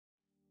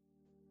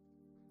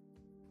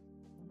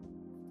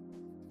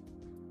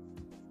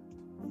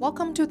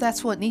Welcome to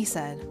That's What Nee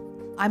Said.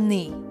 I'm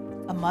Nee,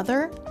 a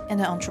mother and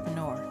an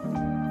entrepreneur.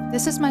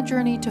 This is my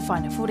journey to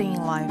find a footing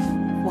in life,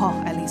 well,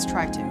 at least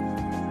try to,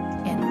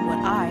 and what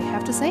I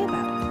have to say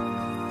about it.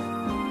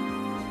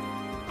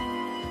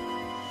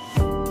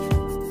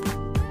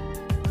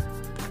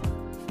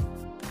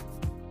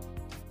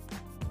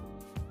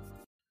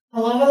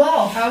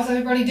 Hello. How's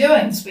everybody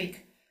doing this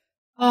week?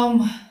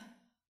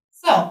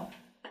 So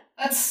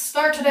let's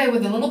start today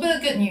with a little bit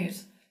of good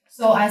news.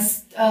 So I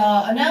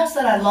announced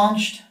that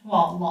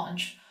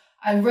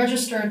I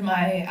registered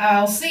my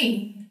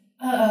LLC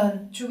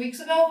 2 weeks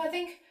ago, I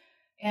think.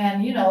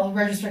 And, the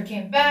register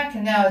came back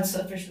and now it's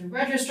officially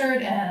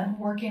registered and I'm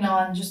working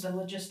on just the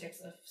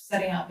logistics of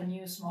setting up a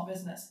new small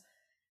business.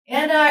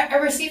 And I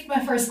received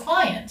my first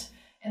client.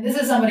 And this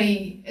is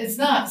somebody, it's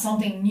not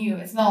something new.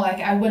 It's not like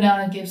I went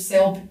out and gave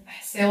sales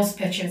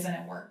pitches and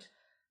it worked.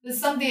 This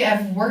is something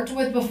I've worked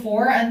with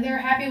before and they're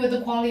happy with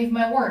the quality of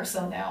my work.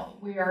 So now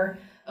we are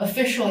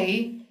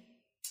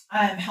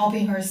I'm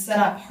helping her set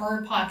up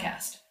her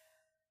podcast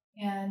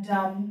and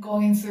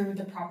going through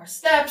the proper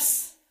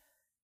steps.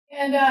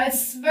 And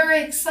it's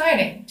very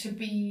exciting to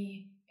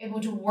be able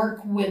to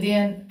work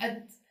within.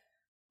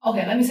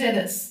 Okay, let me say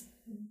this.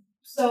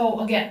 So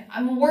again,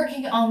 I'm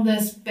working on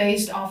this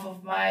based off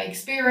of my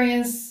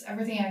experience,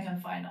 everything I can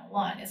find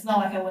online. It's not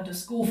like I went to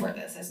school for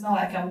this. It's not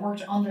like I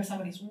worked under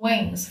somebody's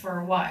wings for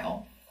a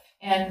while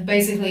and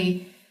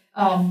basically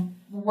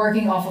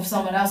working off of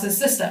someone else's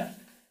system.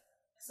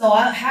 So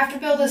I have to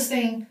build this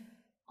thing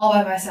all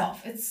by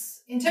myself.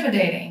 It's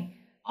intimidating.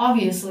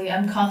 Obviously,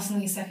 I'm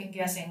constantly second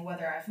guessing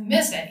whether I've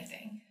missed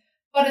anything,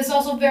 but it's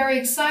also very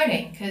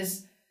exciting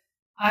because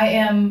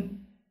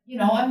I'm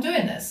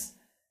doing this.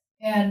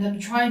 And I'm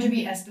trying to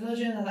be as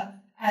diligent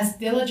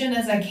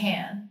as I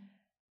can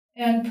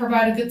and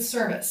provide a good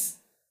service.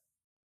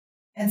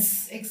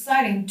 It's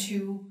exciting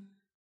to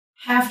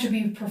have to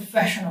be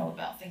professional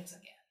about things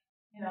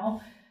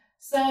again,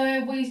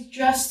 So we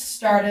just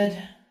started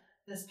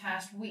this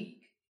past week.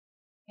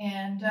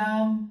 And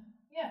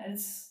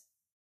it's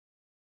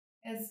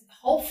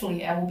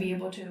hopefully I'll be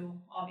able to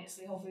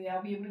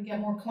get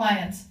more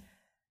clients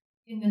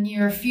in the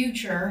near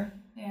future.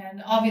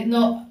 And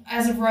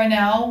as of right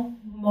now,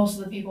 most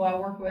of the people I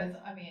work with,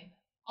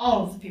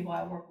 all of the people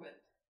I work with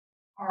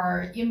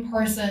are in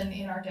person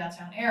in our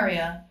downtown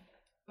area.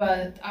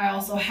 But I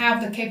also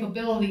have the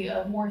capability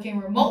of working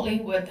remotely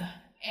with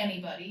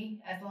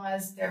anybody as long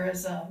as there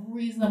is a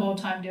reasonable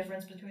time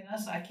difference between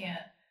us. I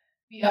can't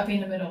be up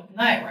in the middle of the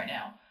night right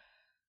now.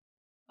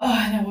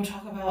 And then we'll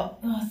talk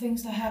about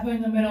things that happen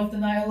in the middle of the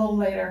night a little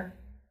later.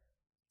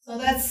 So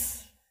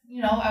that's,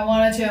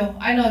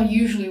 I know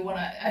usually when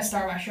I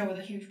start my show with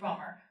a huge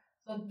bummer.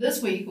 So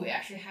this week we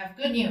actually have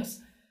good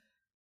news.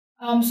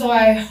 So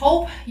I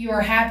hope you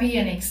are happy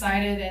and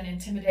excited and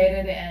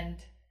intimidated and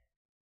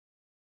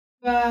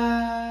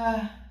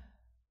what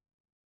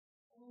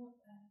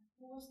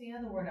was the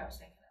other word I was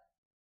thinking of?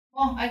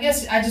 Well, I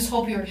guess I just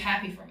hope you're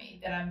happy for me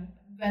that I'm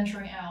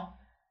venturing out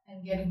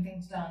and getting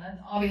things done. And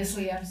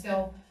obviously I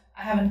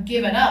haven't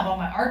given up on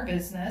my art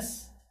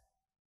business.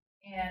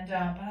 And but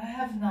I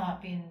have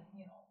not been,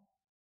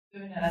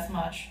 doing it as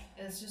much.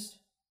 It's just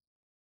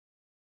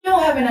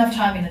don't have enough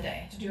time in the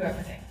day to do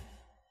everything.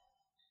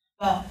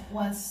 But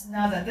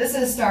now that this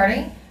is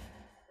starting,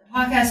 the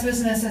podcast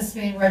business has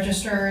been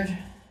registered,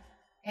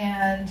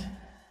 and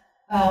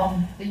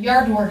the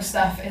yard work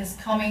stuff is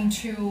coming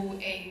to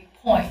a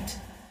point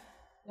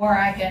where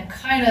I can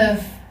kind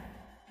of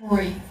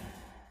breathe.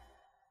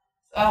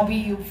 So I'll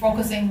be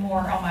focusing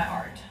more on my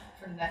art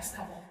for the next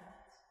couple of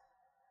months.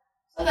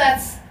 So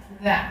that's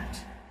that.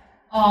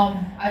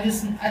 I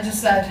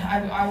just said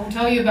I will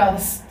tell you about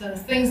the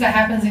things that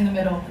happens in the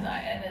middle of the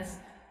night, and it's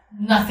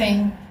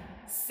nothing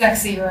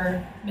sexy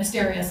or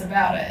mysterious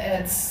about it.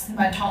 It's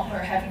my toddler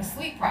having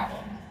sleep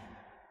problems.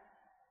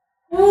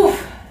 Whew.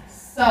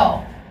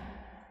 So,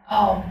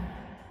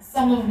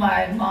 some of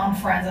my mom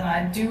friends and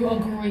I do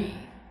agree,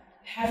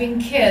 having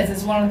kids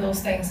is one of those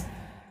things.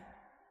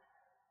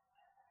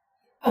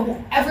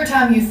 Every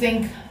time you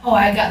think,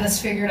 I got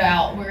this figured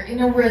out, we're in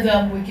a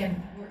rhythm,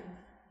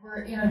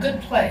 we're in a good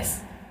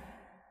place.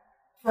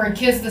 For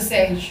kids this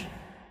age,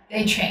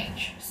 they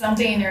change.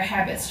 Something in their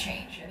habits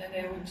change, and then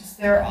their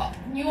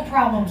new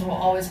problems will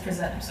always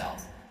present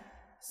themselves.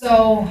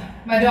 So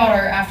my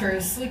daughter, after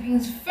sleeping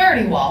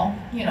fairly well,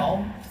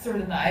 through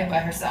the night by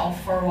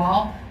herself for a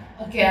while,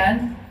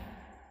 again,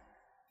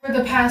 for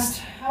the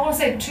past, I want to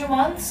say 2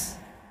 months,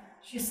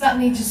 she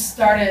suddenly just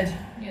started,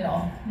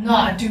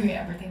 not doing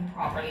everything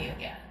properly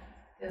again,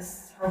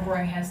 because her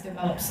brain has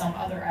developed some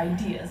other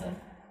ideas of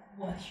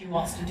what she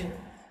wants to do.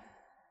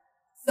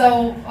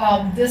 So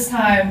this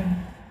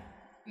time,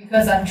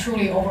 because I'm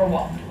truly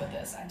overwhelmed with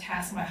this, I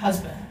tasked my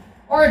husband,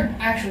 or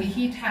actually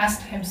he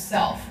tasked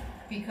himself,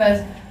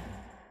 because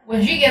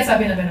when she gets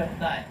up in the middle of the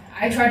night,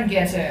 I try to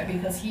get to it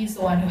because he's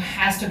the one who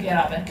has to get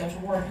up and go to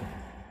work,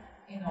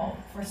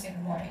 first thing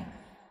in the morning.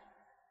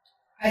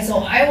 So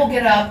I will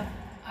get up,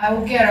 I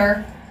will get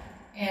her,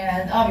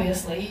 and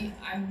obviously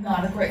I'm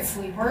not a great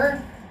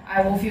sleeper.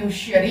 I will feel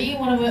shitty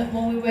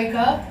when we wake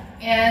up,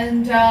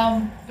 and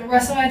the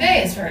rest of my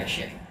day is very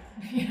shitty,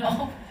 you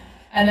know?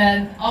 And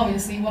then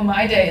obviously when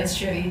my day is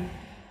shitty,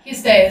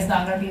 his day is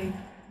not going to be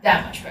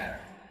that much better.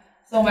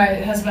 So my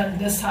husband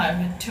this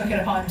time took it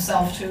upon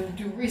himself to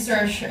do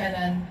research and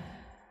then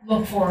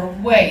look for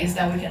ways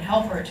that we can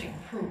help her to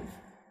improve.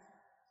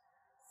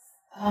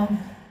 And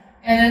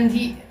then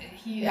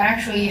he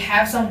actually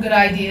have some good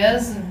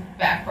ideas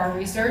backed by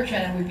research,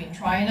 and we've been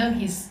trying them.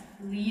 He's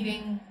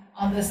leading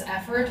on this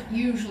effort.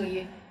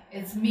 Usually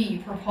it's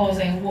me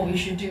proposing what we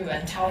should do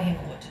and telling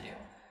him what to do.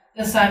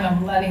 This time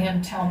I'm letting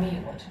him tell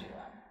me what to do.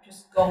 I'm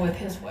just go with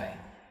his way.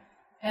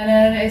 And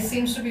then it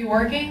seems to be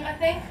working, I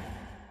think.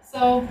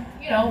 So,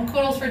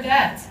 kudos for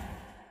dads.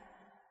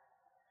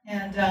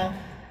 And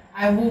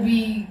I will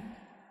be,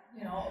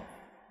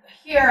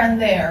 here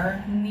and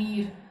there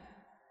need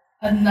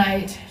a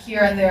night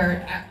here and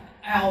there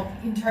out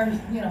in terms,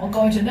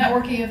 going to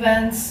networking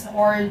events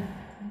or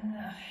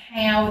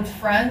hang out with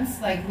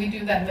friends. Like we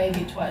do that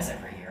maybe twice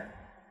every year.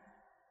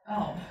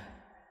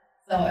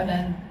 And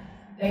then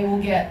they will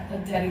get a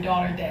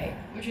daddy-daughter day,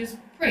 which is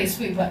pretty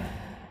sweet. But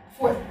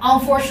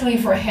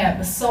unfortunately for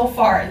him, so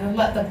far,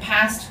 the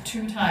past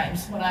 2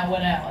 times when I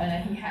went out and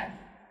then he had,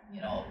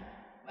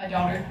 my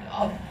daughter,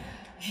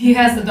 he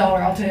has the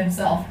daughter all to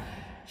himself.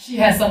 She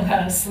has some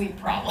kind of sleep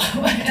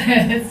problem,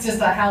 and it's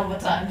just a hell of a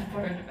time to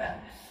put her to bed.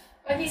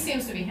 But he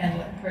seems to be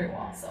handling it pretty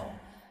well, so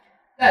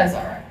that is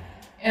all right.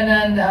 And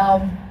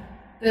then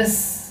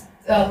this,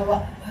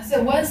 was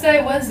it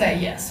Wednesday? Wednesday,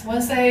 yes.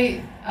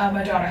 Wednesday,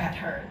 my daughter had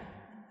her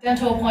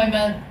dental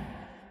appointment.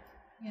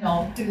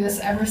 Do this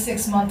every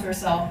 6 months or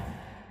so.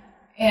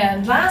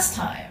 And last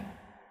time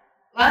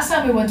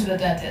we went to the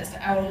dentist,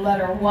 I would let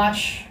her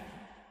watch,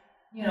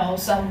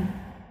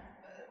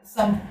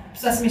 some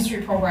Sesame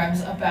Street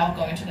programs about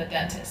going to the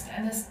dentist.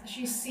 And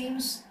she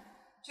seems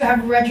to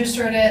have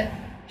registered it.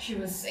 She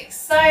was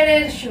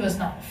excited, she was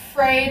not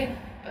afraid,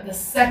 but the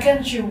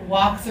second she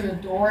walked through the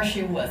door,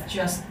 she was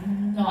just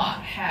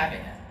not having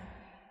it.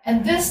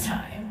 And this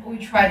time, we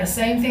tried the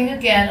same thing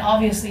again.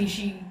 Obviously,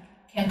 she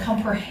can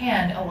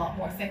comprehend a lot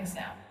more things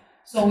now.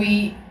 So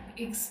we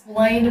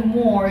explained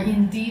more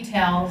in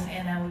details,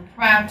 and then we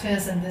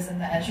practiced and this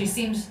and that. And she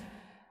seems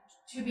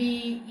to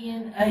be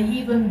in an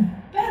even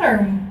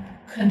better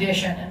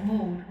condition and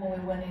mood when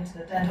we went into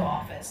the dental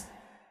office.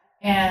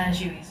 And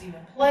she was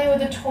even playing with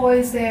the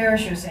toys there.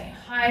 She was saying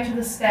hi to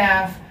the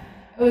staff.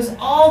 It was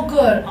all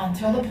good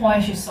until the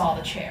point she saw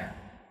the chair.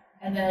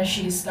 And then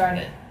she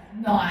started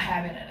not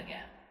having it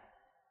again.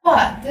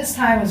 But this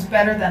time was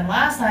better than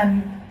last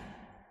time.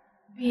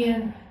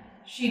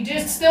 She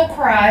did still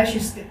cry, she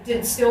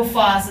did still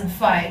fuss and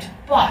fight,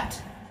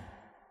 but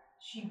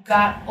she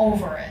got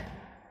over it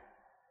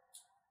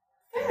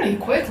very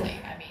quickly.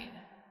 I mean,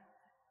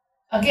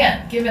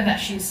 again, given that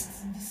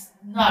she's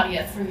not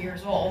yet 3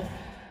 years old,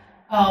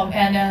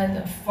 and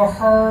then for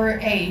her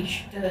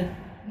age, the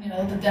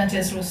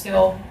dentist was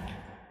still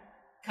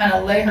kind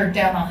of lay her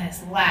down on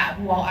his lap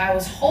while I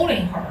was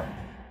holding her.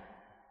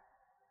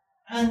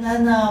 And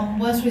then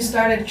once we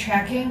started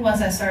checking,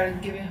 once I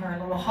started giving her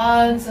little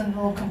hugs and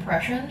little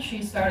compressions,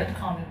 she started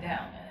calming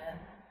down.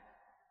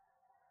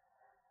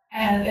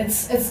 And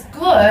it's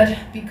good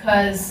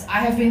because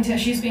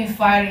she's been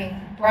fighting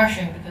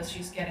brushing because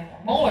she's getting more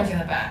molars in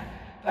the back.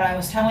 But I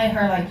was telling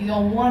her, like, you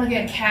don't want to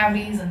get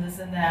cavities and this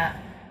and that.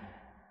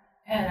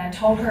 And I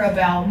told her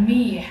about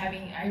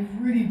I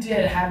really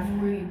did have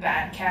really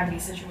bad cavity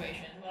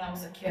situations when I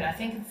was a kid. I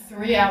think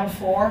 3 out of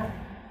 4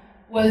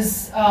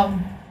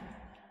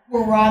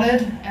 were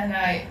rotted, and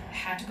I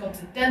had to go to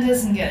the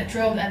dentist and get it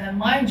drilled. And then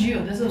mind you,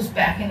 this was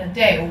back in the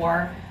day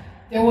where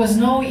there was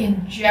no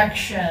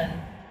injection,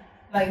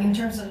 like in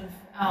terms of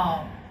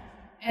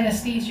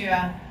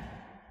anesthesia.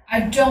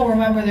 I don't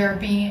remember there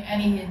being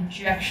any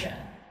injection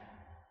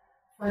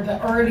for the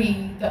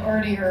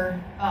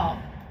earlier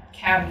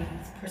cavity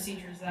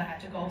procedures that I had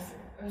to go through.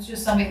 It was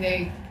just something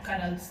they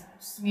kind of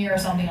smear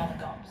something on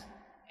the gums,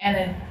 and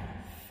it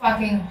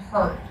fucking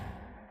hurt.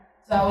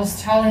 So I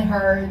was telling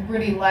her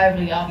really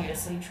lively,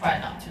 obviously, try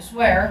not to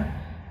swear,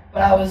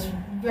 but I was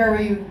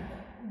very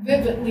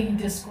vividly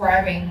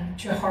describing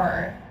to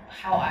her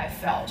how I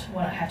felt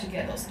when I had to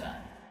get those done.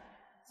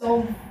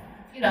 So,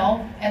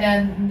 and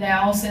then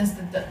now since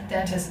the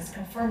dentist has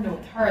confirmed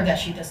with her that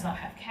she does not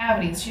have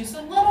cavities, she's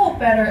a little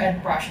better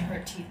at brushing her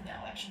teeth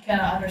now. Like, she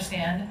kind of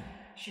understands.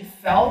 She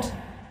felt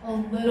a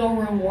little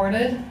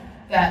rewarded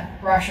that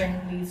brushing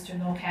leads to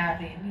no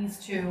cavity. It leads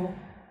to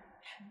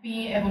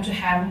being able to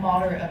have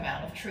moderate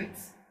amount of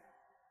treats.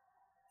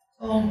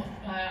 So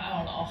I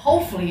don't know.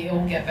 Hopefully it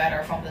will get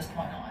better from this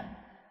point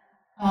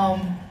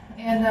on.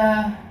 And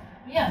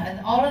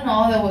all in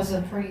all, that was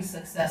a pretty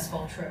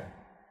successful trip.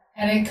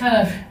 And it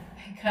kind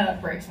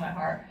of breaks my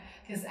heart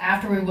because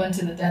after we went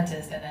to the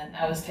dentist and then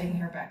I was taking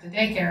her back to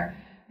daycare,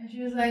 and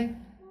she was like,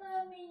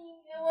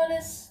 "Mommy, I want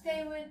to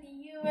stay with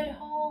you at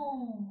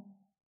home."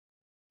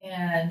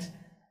 And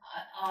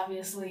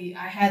obviously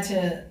I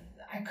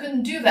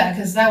couldn't do that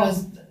because that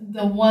was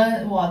the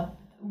one,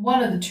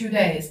 one of the 2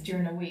 days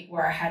during the week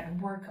where I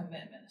had work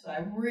commitment, so I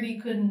really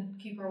couldn't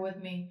keep her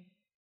with me,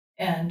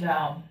 and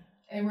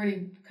it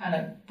really kind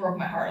of broke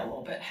my heart a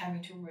little bit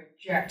having to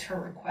reject her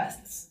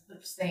requests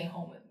of staying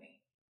home with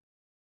me.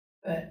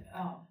 But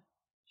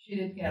she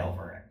did get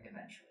over it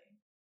eventually.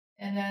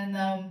 And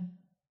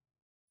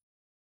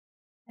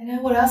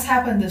then what else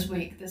happened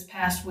this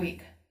past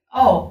week?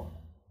 Oh,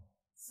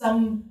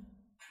 some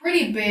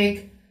pretty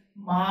big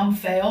mom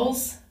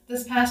fails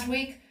this past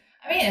week.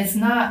 I mean, it's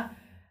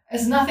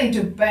nothing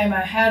to bang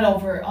my head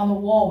over on the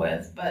wall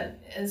with,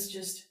 but it's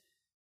just,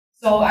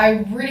 so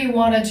I really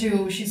wanted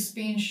to, she's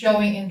been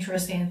showing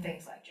interest in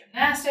things like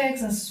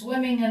gymnastics and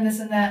swimming and this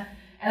and that.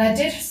 And I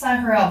did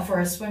sign her up for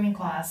a swimming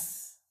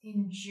class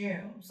in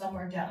June,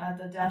 somewhere down at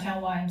the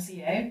downtown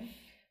YMCA.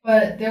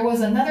 But there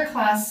was another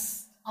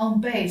class on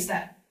base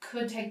that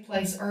could take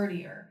place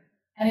earlier.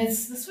 And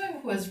it's the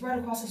swimming pool is right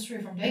across the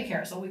street from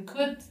daycare, so we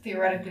could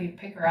theoretically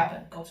pick her up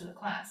and go to the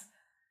class.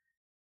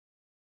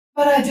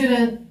 But I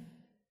didn't.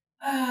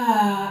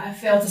 I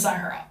failed to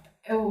sign her up.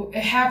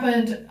 It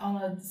happened on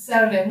a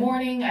Saturday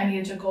morning. I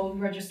needed to go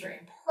register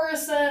in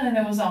person, and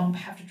it was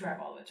have to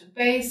drive all the way to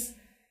base.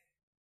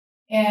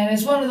 And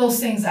it's one of those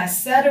things. I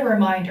set a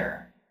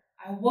reminder.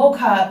 I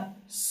woke up,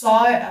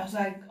 saw it. I was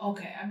like,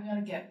 okay, I'm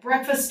gonna get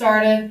breakfast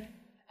started,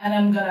 and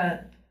I'm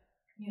gonna,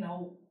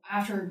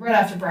 right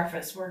after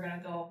breakfast, we're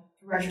gonna go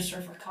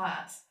register for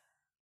class.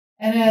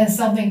 And then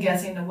something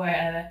gets in the way,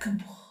 and I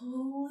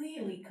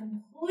completely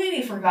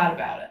forgot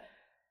about it.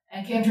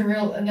 And came to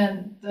and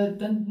then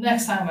the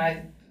next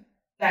time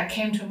that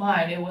came to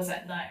mind, it was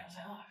at night. I was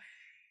like,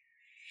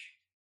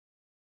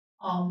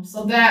 oh.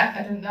 So that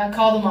I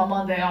called them on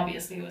Monday.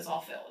 Obviously, it was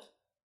all filled.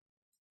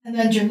 And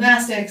then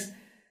gymnastics,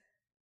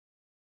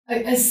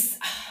 it's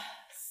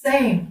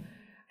same.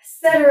 I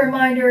set a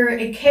reminder.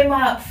 It came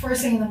up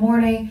first thing in the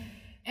morning.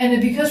 And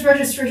because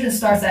registration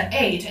starts at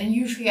 8, and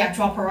usually I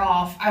drop her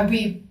off, I'll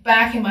be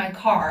back in my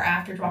car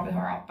after dropping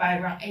her off by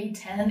around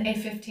 8:10,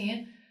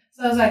 8:15.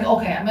 So I was like,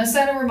 okay, I'm going to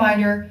set a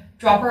reminder,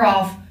 drop her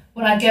off.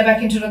 When I get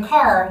back into the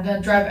car, I'm going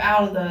to drive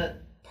out of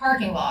the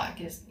parking lot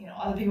because,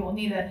 other people will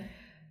need it.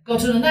 Go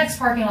to the next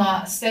parking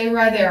lot, stay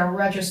right there,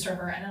 register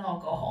her, and then I'll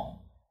go home.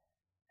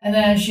 And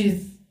then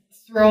she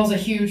throws a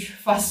huge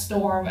fuss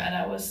storm, and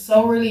I was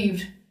so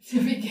relieved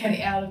to be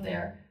getting out of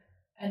there.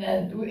 And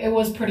then it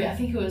was I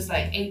think it was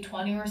like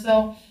 8:20 or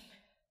so.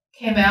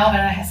 Came out,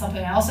 and I had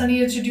something else I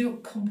needed to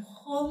do.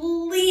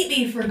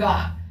 Completely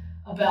forgot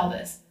about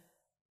this.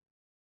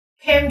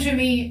 Came to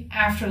me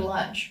after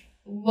lunch.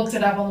 Looked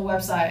it up on the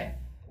website.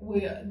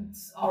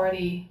 It's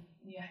already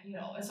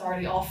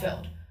all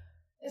filled.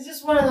 It's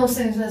just one of those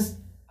things that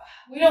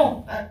we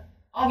don't,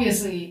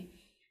 obviously,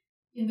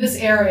 in this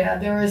area,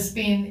 there has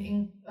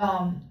been,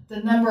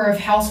 the number of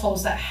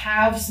households that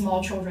have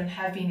small children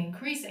have been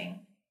increasing.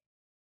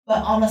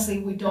 But honestly,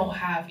 we don't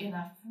have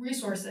enough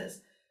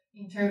resources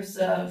in terms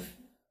of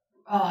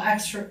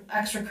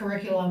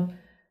extracurriculum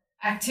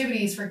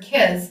activities for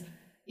kids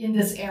in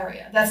this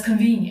area. That's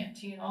convenient,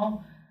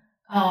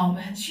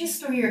 And she's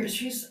 3 years.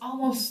 She's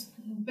almost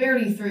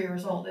barely 3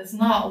 years old. It's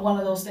not one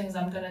of those things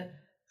I'm gonna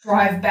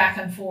drive back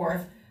and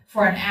forth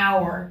for an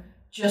hour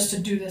just to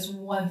do this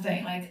one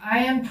thing. Like, I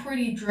am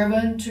pretty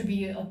driven to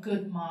be a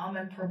good mom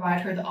and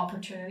provide her the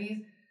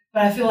opportunities.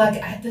 But I feel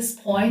like at this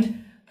point,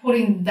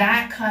 putting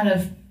that kind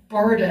of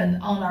burden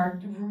on our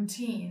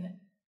routine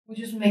would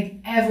just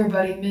make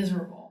everybody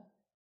miserable.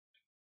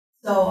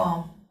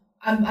 So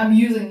I'm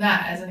using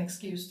that as an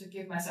excuse to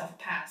give myself a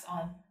pass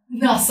on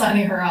not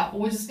signing her up.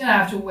 We're just gonna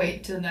have to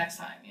wait till the next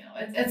time.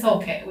 It's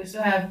okay. We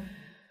still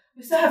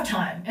have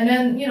time. And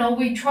then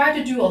we tried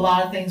to do a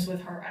lot of things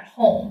with her at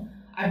home.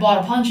 I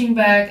bought a punching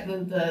bag,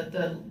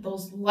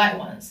 those light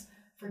ones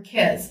for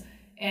kids,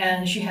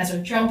 and she has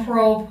her jump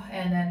rope,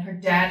 and then her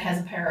dad has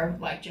a pair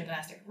of like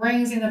gymnastic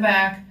rings in the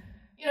back.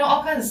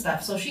 All kinds of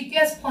stuff. So she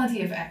gets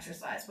plenty of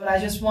exercise, but I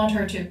just want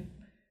her to,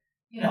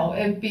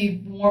 it'd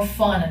be more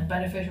fun and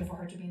beneficial for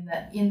her to be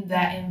in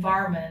that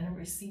environment and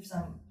receive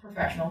some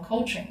professional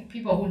coaching.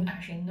 People who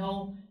actually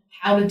know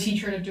how to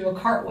teach her to do a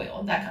cartwheel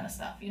and that kind of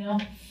stuff,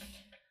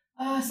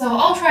 So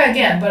I'll try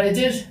again, but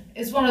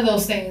it's one of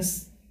those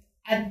things.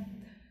 At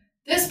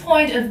this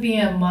point of being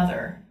a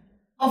mother,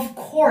 of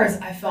course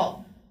I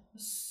felt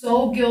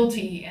so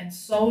guilty and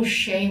so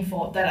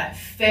shameful that I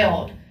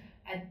failed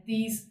at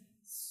these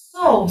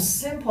so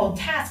simple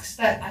tasks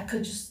that I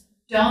could just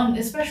done,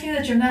 especially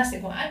the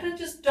gymnastic one. I could have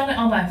just done it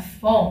on my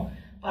phone,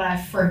 but I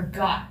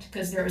forgot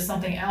because there was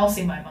something else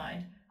on my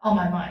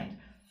mind.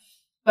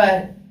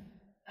 But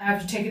I have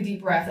to take a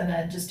deep breath and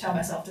then just tell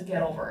myself to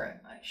get over it.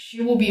 Like,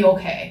 she will be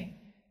okay.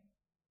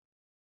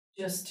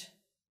 Just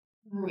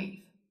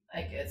breathe.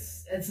 Like,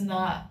 it's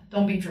not,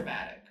 don't be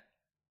dramatic.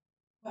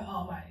 But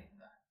oh my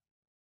God.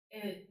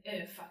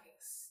 It fucking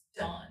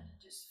stunned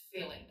just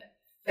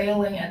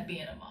failing at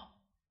being a mom.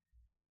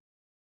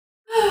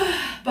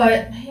 But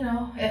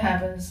it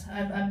happens.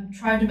 I'm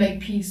trying to make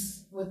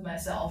peace with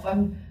myself.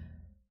 I'm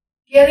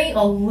getting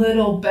a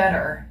little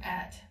better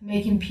at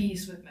making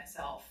peace with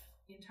myself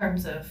in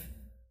terms of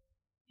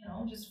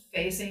just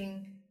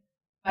facing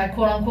my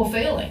quote unquote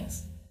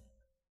failings.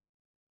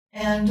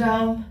 And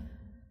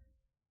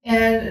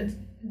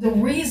the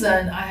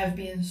reason I have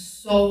been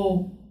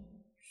so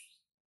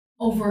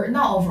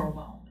not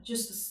overwhelmed,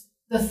 just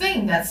the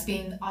thing that's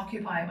been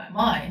occupying my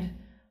mind,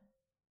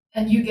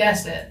 and you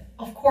guessed it,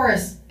 of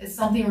course, it's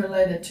something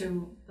related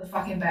to the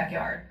fucking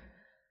backyard.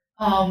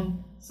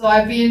 So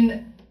I've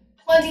been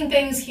planting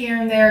things here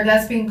and there.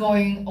 That's been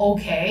going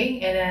okay,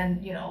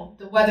 and then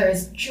the weather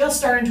is just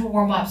starting to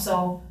warm up.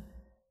 So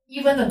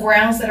even the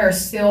grounds that are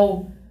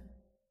still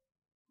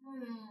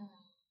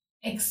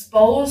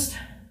exposed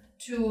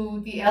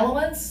to the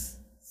elements,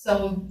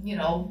 so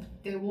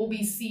they will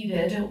be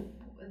seeded and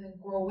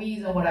grow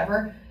weeds or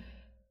whatever.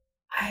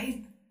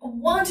 I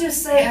want to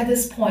say at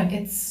this point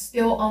it's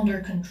still under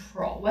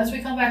control. Once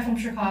we come back from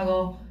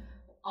Chicago,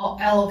 I'll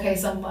allocate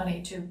some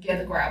money to get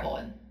the gravel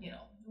and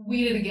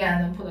weed it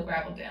again and put the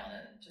gravel down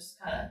and just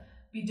kind of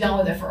be done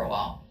with it for a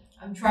while.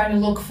 I'm trying to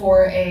look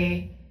for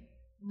a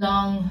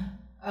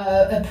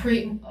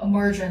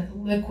pre-emergent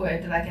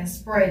liquid that I can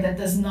spray that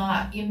does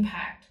not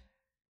impact,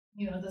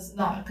 does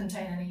not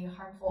contain any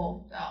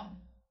harmful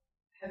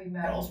heavy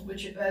metals,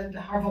 which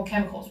harmful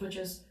chemicals, which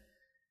is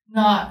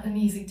not an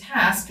easy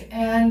task.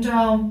 And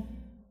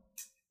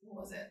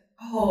what was it?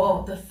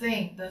 Oh, the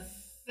thing,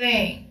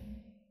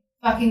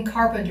 fucking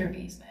carpenter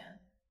bees, man.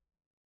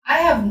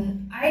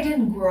 I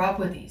didn't grow up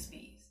with these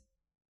bees.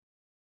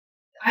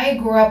 I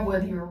grew up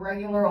with your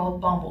regular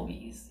old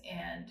bumblebees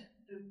and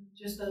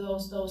just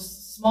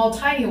those small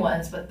tiny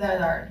ones, but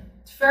that are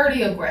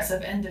fairly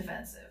aggressive and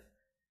defensive.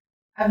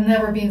 I've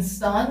never been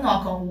stung,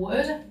 knock on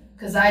wood,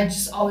 because I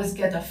just always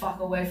get the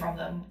fuck away from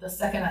them the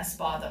second I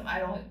spot them. I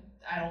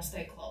don't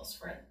stay close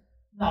for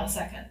not a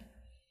second.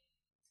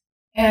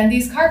 And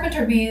these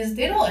carpenter bees,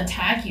 they don't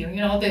attack you.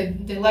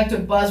 They like to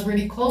buzz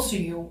really close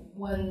to you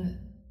when,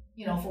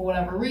 for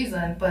whatever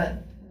reason,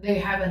 but they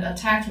haven't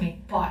attacked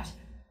me. But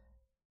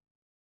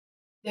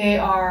they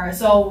are,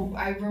 so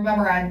I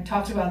remember I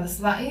talked about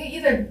this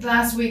either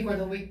last week or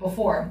the week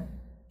before.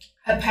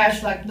 I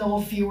patched like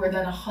no fewer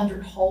than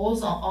 100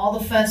 holes on all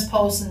the fence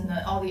posts and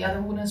all the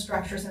other wooden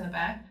structures in the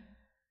back.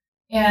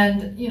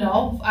 And,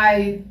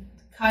 I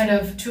kind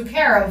of took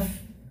care of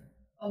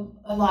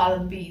a lot of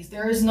the bees.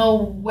 There is no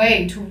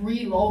way to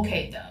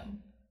relocate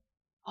them.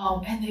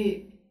 And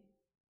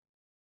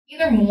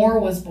either more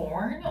was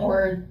born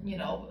or,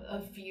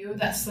 a few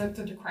that slipped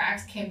through the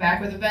cracks came back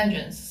with a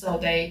vengeance. So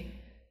they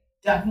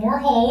dug more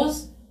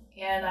holes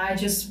and I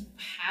just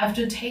have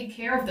to take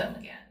care of them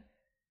again.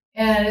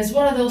 And it's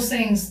one of those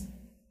things,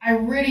 I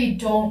really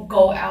don't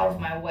go out of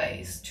my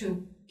ways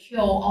to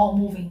kill all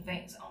moving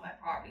things on my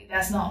property.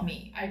 That's not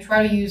me. I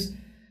try to use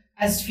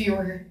as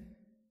fewer,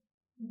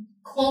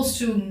 close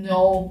to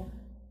no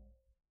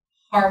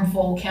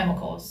harmful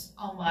chemicals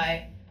on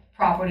my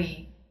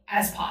property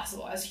as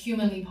possible, as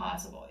humanly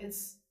possible.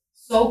 It's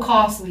so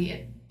costly,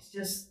 it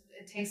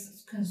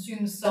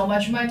consumes so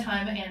much of my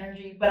time and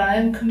energy, but I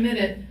am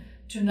committed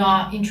to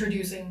not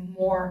introducing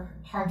more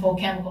harmful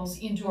chemicals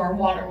into our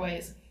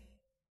waterways.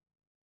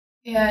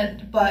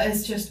 But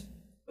it's just,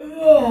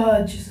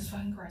 Jesus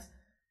fucking Christ.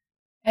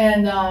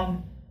 And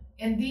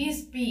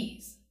these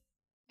bees,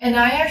 and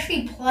I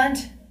actually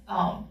plant,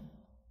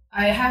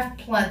 I have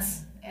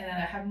plants, and I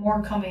have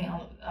more coming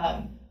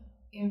on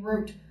en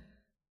route.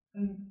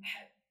 I'm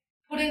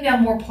putting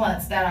down more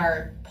plants that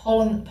are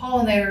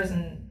pollinators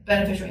and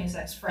beneficial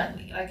insects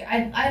friendly. Like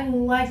I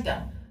like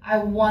them. I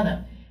want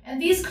them.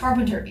 And these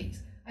carpenter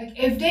bees, like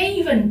if they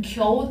even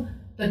killed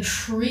the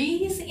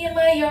trees in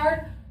my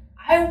yard,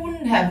 I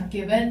wouldn't have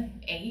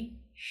given a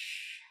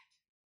shit.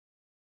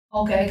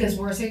 Okay, because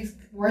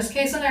worst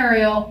case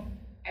scenario,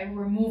 I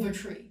remove a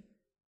tree.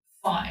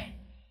 Fine.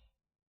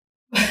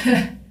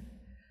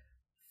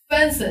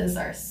 Fences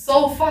are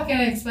so fucking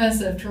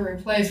expensive to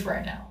replace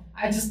right now.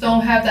 I just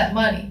don't have that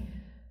money.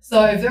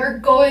 So if they're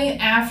going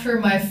after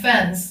my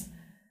fence,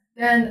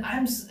 then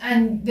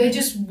and they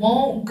just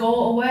won't go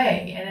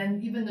away. And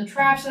then even the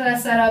traps that I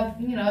set up,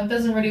 it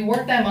doesn't really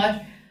work that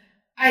much.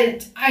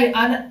 I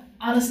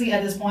honestly,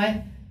 at this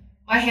point,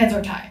 my hands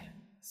are tied.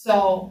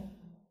 So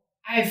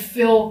I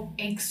feel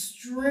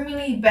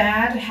extremely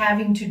bad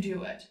having to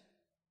do it.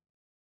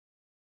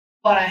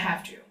 But I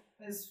have to.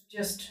 It's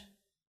just,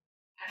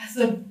 as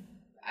a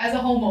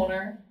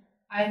homeowner,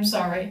 I'm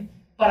sorry,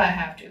 but I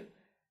have to.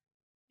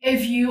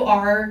 If you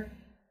have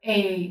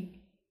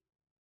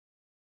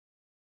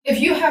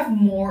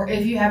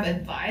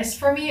advice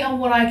for me on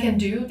what I can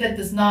do that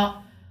does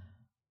not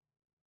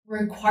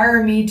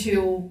require me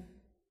to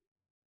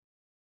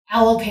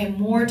allocate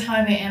more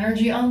time and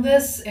energy on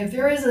this, if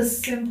there is a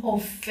simple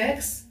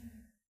fix,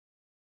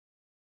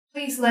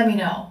 please let me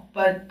know.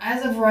 But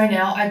as of right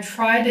now, I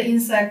tried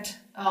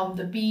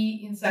the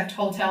bee insect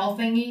hotel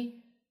thingy.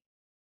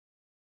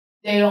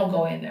 They don't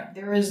go in there.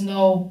 There is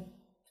no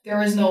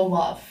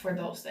love for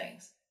those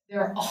things.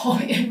 They're all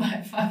in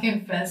my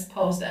fucking fence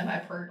post and my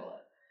pergola.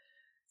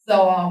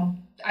 So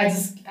I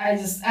just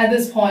at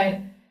this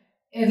point,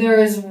 if there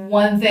is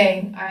one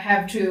thing I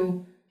have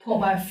to put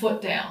my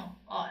foot down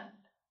on,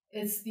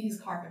 it's these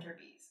carpenter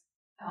bees.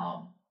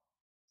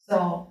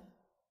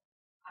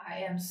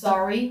 am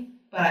sorry,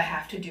 but I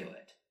have to do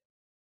it.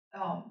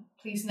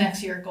 Please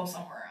next year go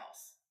somewhere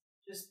else.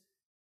 Just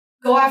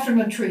go after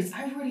the trees.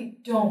 I really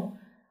don't.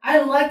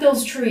 I like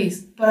those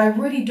trees, but I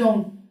really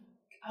don't.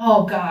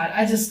 Oh God,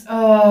 I just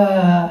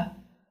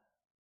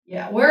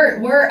yeah.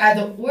 We're at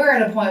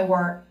a point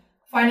where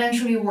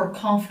financially we're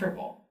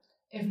comfortable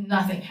if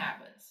nothing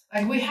happens.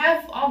 Like we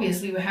have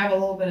a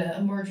little bit of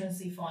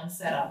emergency fund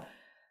set up,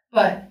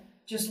 but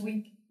just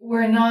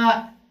we're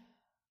not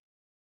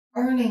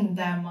earning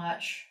that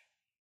much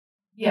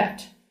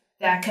yet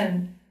that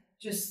can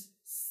just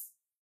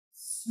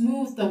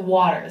smooth the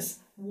waters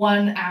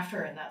one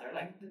after another.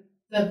 Like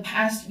the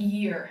past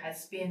year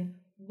has been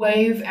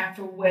wave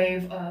after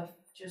wave of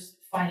just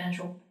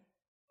financial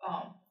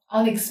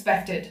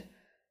unexpected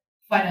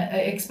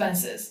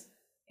expenses.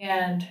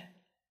 And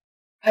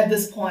at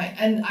this point,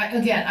 and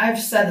I've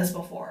said this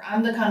before,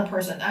 I'm the kind of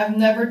person, I've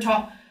never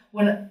talked,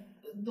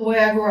 the way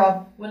I grew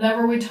up,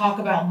 whenever we talk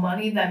about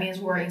money, that means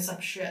we're in some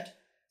shit.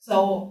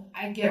 So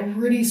I get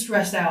really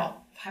stressed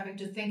out having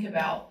to think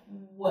about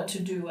what to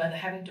do and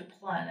having to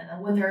plan.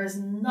 And when there is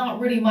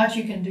not really much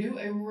you can do,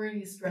 it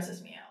really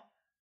stresses me out.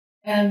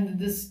 And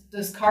this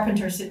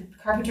carpenter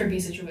bee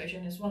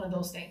situation is one of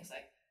those things.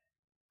 Like,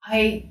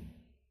 I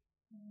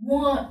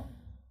want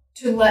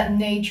to let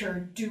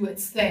nature do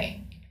its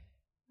thing,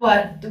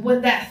 but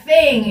when that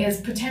thing is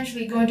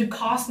potentially going to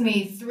cost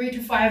me $3,000 to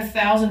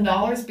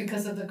 $5,000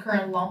 because of the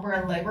current lumber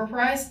and labor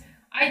price,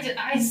 I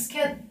just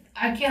can't.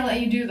 I can't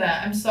let you do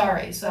that. I'm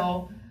sorry.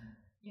 So,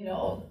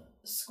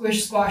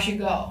 squish, squash, you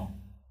go.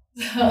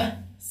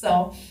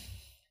 So,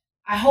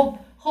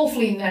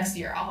 hopefully next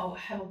year I'll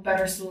have a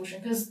better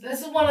solution, because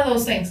this is one of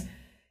those things.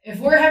 If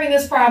we're having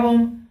this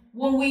problem,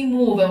 when we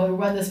move and we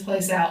run this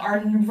place out, our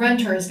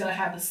renter is going to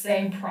have the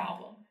same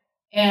problem.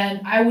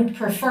 And I would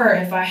prefer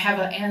if I have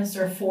an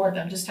answer for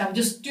them. Just tell them,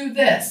 just do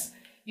this.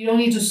 You don't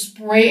need to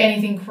spray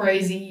anything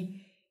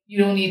crazy. You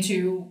don't need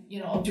to,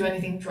 do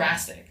anything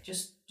drastic.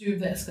 Just do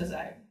this, because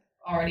I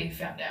already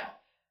found out.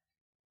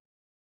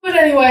 But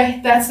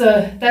anyway, that's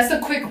the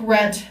quick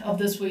rant of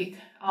this week.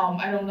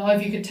 I don't know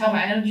if you could tell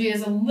my energy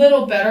is a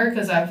little better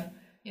because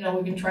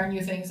we've been trying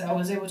new things. I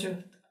was able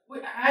to.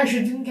 I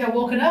actually didn't get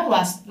woken up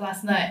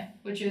last night,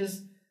 which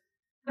is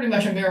pretty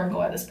much a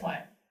miracle at this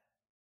point.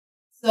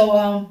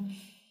 So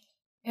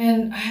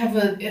and I have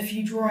a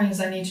few drawings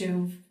I need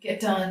to get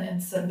done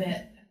and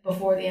submit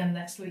before the end of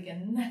next week.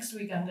 And next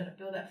week I'm gonna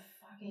build that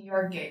fucking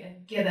yard gate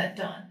and get that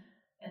done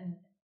and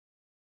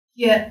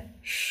get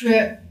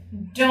shit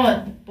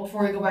done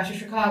before we go back to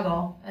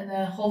Chicago. And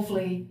then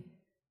hopefully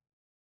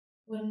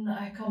when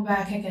I come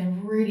back, I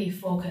can really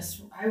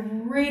focus. I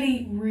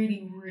really,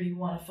 really, really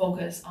want to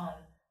focus on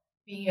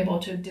being able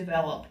to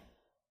develop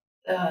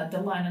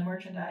the line of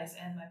merchandise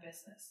and my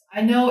business.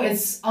 I know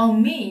it's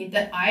on me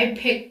that I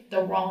picked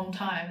the wrong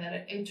time,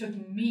 that it took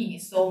me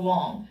so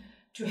long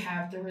to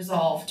have the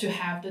resolve, to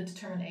have the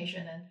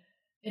determination and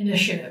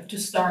initiative to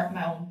start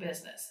my own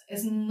business.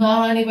 It's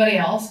not anybody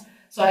else.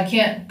 So I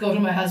can't go to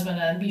my husband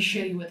and be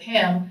shitty with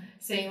him,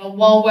 saying,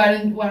 well,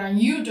 why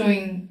aren't you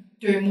doing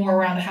more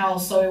around the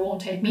house so it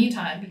won't take me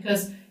time?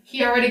 Because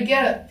he already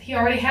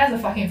has a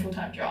fucking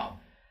full-time job.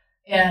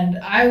 And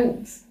I,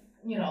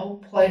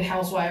 played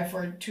housewife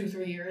for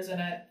 2-3 years,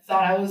 and I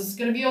thought I was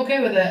going to be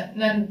okay with it. And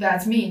then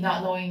that's me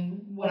not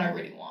knowing what I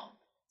really want.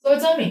 So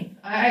it's on me.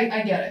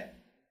 I get it.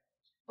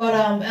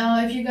 But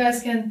if you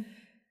guys can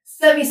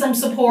send me some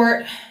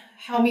support,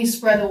 help me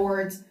spread the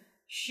words,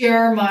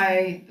 share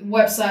my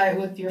website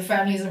with your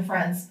families and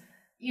friends,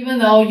 even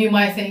though you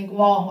might think,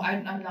 well,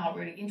 I'm not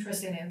really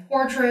interested in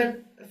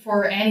portrait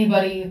for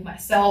anybody,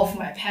 myself,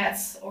 my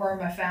pets, or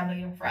my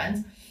family and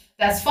friends.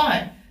 That's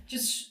fine.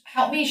 Just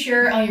help me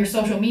share on your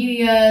social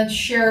media,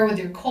 share with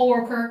your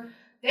coworker.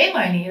 They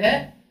might need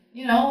it,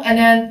 and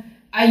then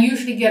I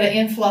usually get an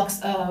influx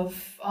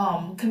of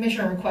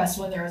commission requests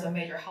when there is a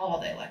major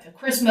holiday, like a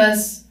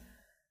Christmas,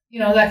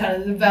 that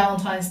kind of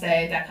Valentine's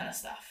Day, that kind of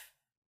stuff.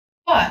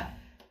 But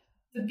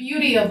the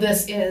beauty of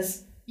this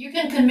is you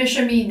can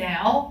commission me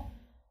now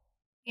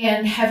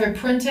and have it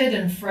printed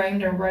and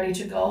framed and ready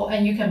to go,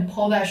 and you can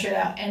pull that shit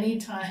out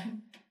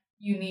anytime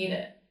you need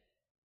it.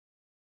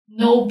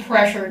 No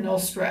pressure, no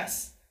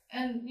stress.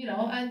 And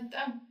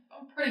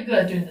I'm pretty good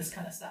at doing this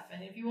kind of stuff.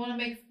 And if you want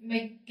to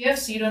make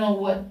gifts, you don't know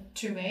what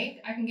to make,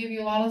 I can give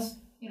you a lot of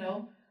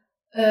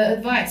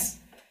advice.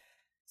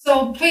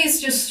 So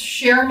please just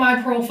share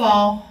my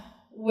profile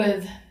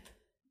with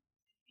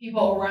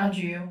people around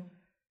you,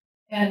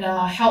 and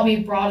help me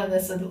broaden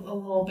this a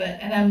little bit.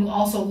 And I'm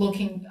also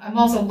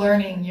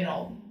learning,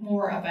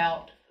 more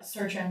about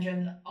search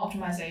engine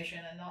optimization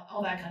and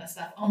all that kind of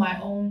stuff on my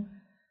own,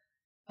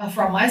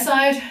 from my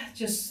side,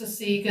 just to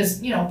see, because,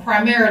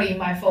 primarily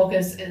my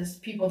focus is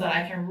people that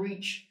I can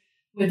reach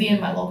within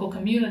my local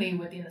community,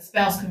 within the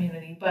spouse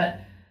community.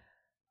 But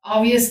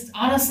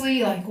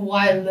honestly, like,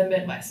 why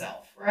limit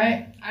myself,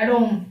 right? I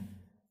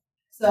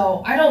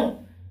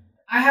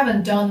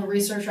haven't done the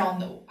research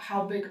on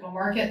how big of a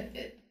market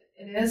it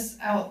is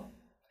out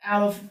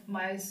of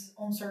my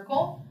own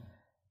circle,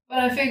 but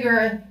I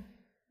figure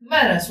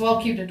might as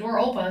well keep the door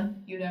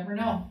open. You never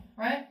know,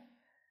 right?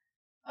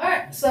 All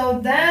right, so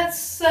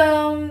that's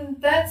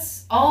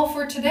all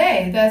for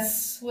today.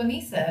 That's what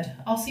he said.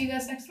 I'll see you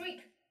guys next week.